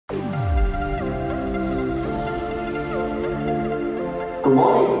Good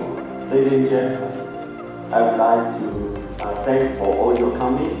morning, ladies and gentlemen. I would like to thank for all your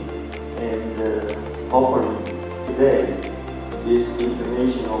coming, and hopefully today this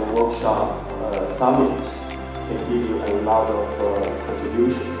international workshop summit can give you a lot of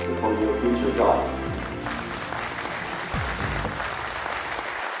contributions for your future jobs.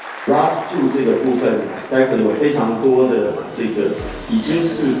 ROS2 这个部分，待会有非常多的这个，已经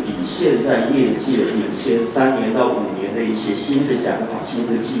是比现在业界领先3年到5年的一些新的想法、新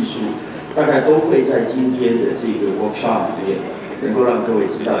的技术，大概都会在今天的这个 workshop 里面，能够让各位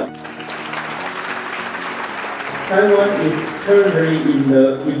知道。Taiwan is currently in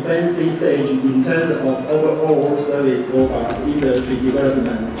the infancy stage in terms of overall service robot industry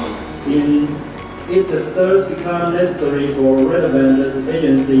development. It thus becomes necessary for relevant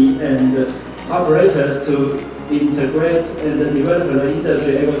agencies and operators to integrate and develop the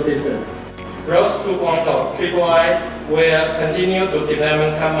industry ecosystem. ROS 2.0 IIII will continue to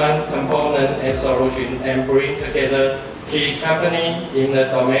develop common components and solutions and bring together key companies in the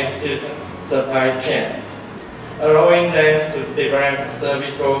domestic supply chain, allowing them to develop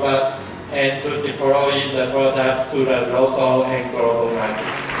service robots and to deploy the product to the local and global market.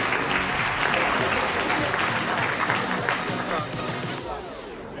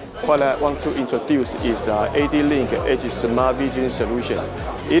 What I want to introduce is ADLINK Edge Smart Vision solution.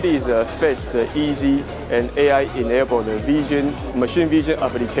 It is a fast, easy, and AI-enabled machine vision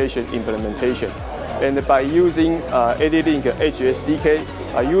application implementation. And by using ADLINK Edge SDK,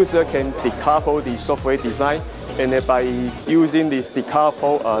 a user can decouple the software design. And by using this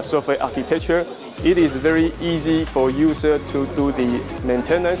decoupled software architecture, it is very easy for user to do the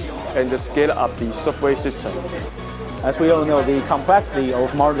maintenance and scale up the software system. As we all know, the complexity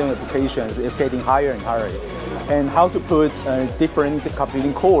of modern applications is getting higher and higher. And how to put different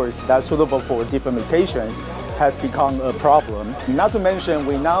computing cores that's suitable for different applications has become a problem. Not to mention,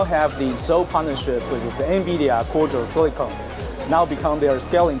 we now have the sole partnership with the NVIDIA Quadro Silicon, now become their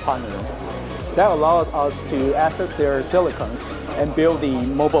scaling partner. That allows us to access their silicons and build the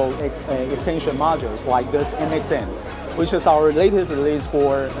mobile extension modules like this MXN, which is our latest release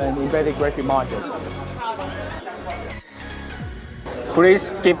for an embedded graphic modules.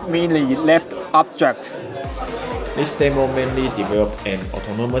 Please give me the left object. This demo mainly developed an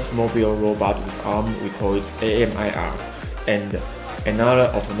autonomous mobile robot with arm, we call it AMIR, and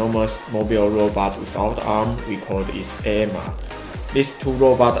another autonomous mobile robot without arm, we call it AMR. These two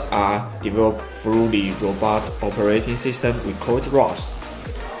robots are developed through the robot operating system, we call it ROS.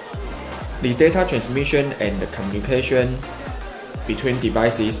 The data transmission and the communication between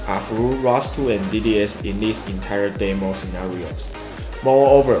devices are through ROS2 and DDS in these entire demo scenarios.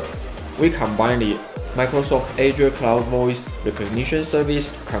 Moreover, we combine the Microsoft Azure Cloud Voice Recognition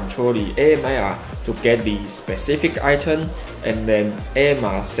Service to control the AMIR to get the specific item, and then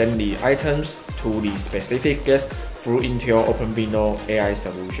AMR send the items to the specific guest through Intel OpenVINO AI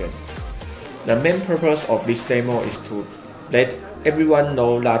solution. The main purpose of this demo is to let everyone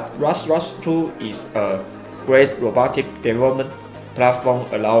know that ROS2 is a great robotic development platform,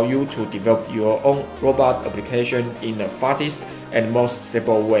 allow you to develop your own robot application in the fastest and most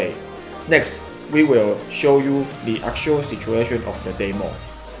stable way. Next, we will show you the actual situation of the demo.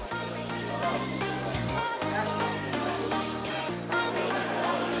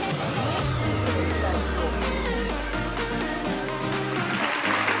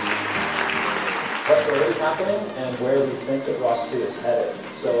 What's already happening and where we think that ROS2 is headed.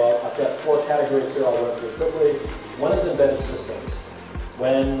 So I've got 4 categories here I'll run through quickly. One is embedded systems.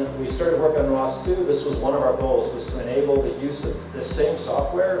 When we started work on ROS2, this was one of our goals, was to enable the use of the same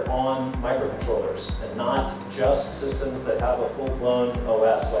software on microcontrollers and not just systems that have a full-blown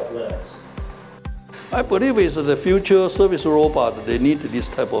OS like Linux. I believe it's the future service robot, they need this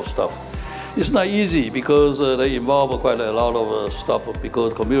type of stuff. It's not easy because they involve quite a lot of stuff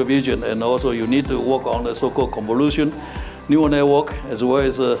because computer vision, and also you need to work on the so-called convolution neural network as well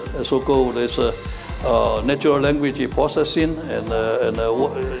as so-called natural language processing, and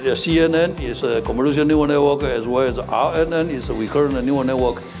CNN is a convolution neural network as well as RNN is a recurrent neural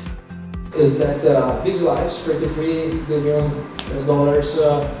network. Is that pixelized $33 billion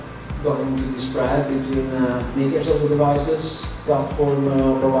going to be spread between makers of the devices, platform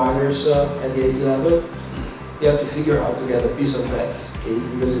providers at the AT level? You have to figure out to get a piece of that cake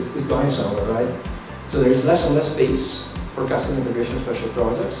because it's going somewhere, right? So there's less and less space for custom integration special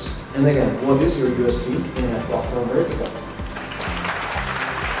projects. And again, what is your USP in a platform vertical?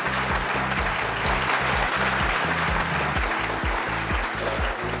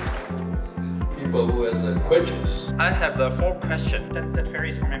 People who have questions. I have 4 questions. That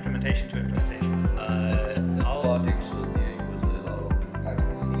varies from implementation to implementation.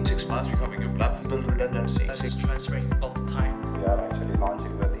 In 6 months, you're having your platform build redundancy. It's transferring all the time. We are actually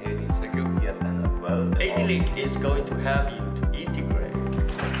launching with ADLINK Thank you. EFN as well. ADLINK is going to help you to integrate